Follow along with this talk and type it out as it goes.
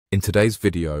In today's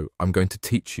video, I'm going to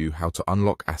teach you how to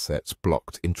unlock assets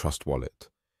blocked in Trust Wallet.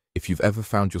 If you've ever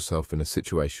found yourself in a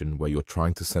situation where you're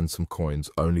trying to send some coins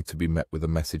only to be met with a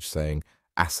message saying,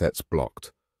 "Assets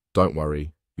blocked," don't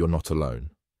worry, you're not alone.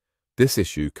 This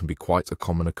issue can be quite a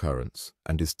common occurrence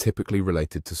and is typically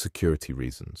related to security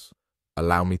reasons.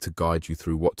 Allow me to guide you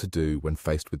through what to do when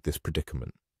faced with this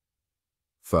predicament.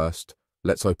 First,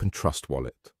 let's open Trust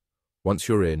Wallet. Once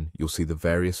you're in, you'll see the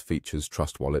various features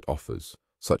Trust Wallet offers,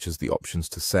 such as the options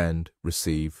to send,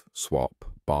 receive, swap,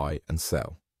 buy, and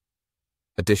sell.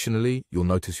 Additionally, you'll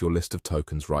notice your list of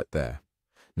tokens right there.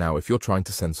 Now, if you're trying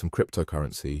to send some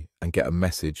cryptocurrency and get a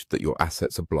message that your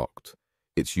assets are blocked,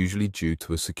 it's usually due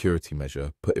to a security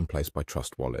measure put in place by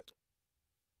Trust Wallet.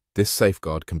 This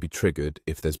safeguard can be triggered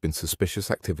if there's been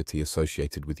suspicious activity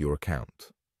associated with your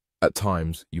account. At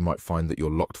times, you might find that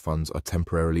your locked funds are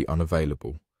temporarily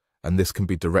unavailable, and this can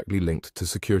be directly linked to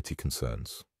security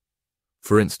concerns.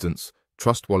 For instance,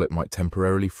 Trust Wallet might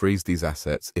temporarily freeze these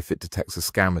assets if it detects a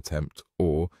scam attempt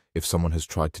or if someone has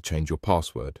tried to change your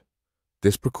password.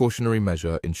 This precautionary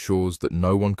measure ensures that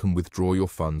no one can withdraw your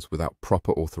funds without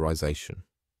proper authorization.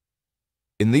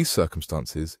 In these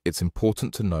circumstances, it's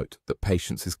important to note that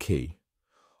patience is key.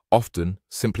 Often,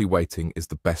 simply waiting is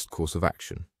the best course of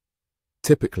action.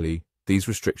 Typically, these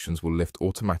restrictions will lift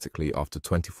automatically after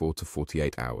 24 to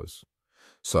 48 hours.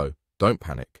 So, don't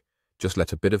panic. Just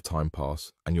let a bit of time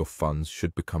pass and your funds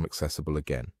should become accessible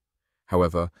again.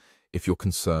 However, if you're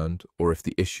concerned or if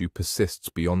the issue persists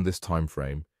beyond this time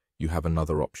frame, you have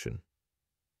another option.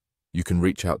 You can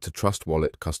reach out to Trust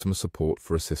Wallet customer support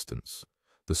for assistance.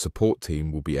 The support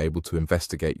team will be able to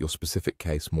investigate your specific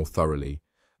case more thoroughly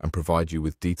and provide you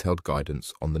with detailed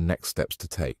guidance on the next steps to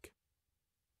take.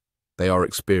 They are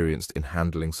experienced in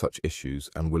handling such issues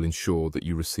and will ensure that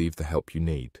you receive the help you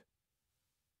need.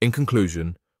 In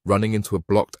conclusion, running into a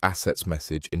blocked assets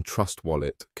message in Trust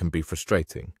Wallet can be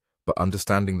frustrating, but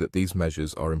understanding that these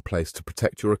measures are in place to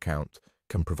protect your account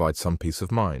can provide some peace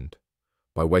of mind.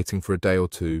 By waiting for a day or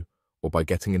two, or by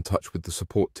getting in touch with the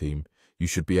support team, you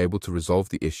should be able to resolve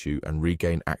the issue and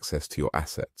regain access to your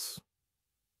assets.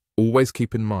 Always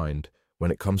keep in mind, when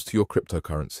it comes to your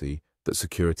cryptocurrency, that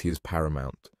security is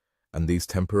paramount, and these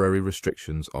temporary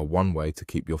restrictions are one way to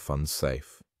keep your funds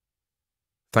safe.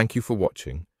 Thank you for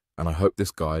watching, and I hope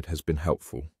this guide has been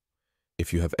helpful.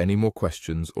 If you have any more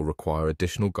questions or require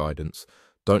additional guidance,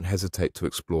 don't hesitate to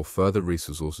explore further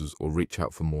resources or reach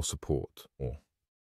out for more support.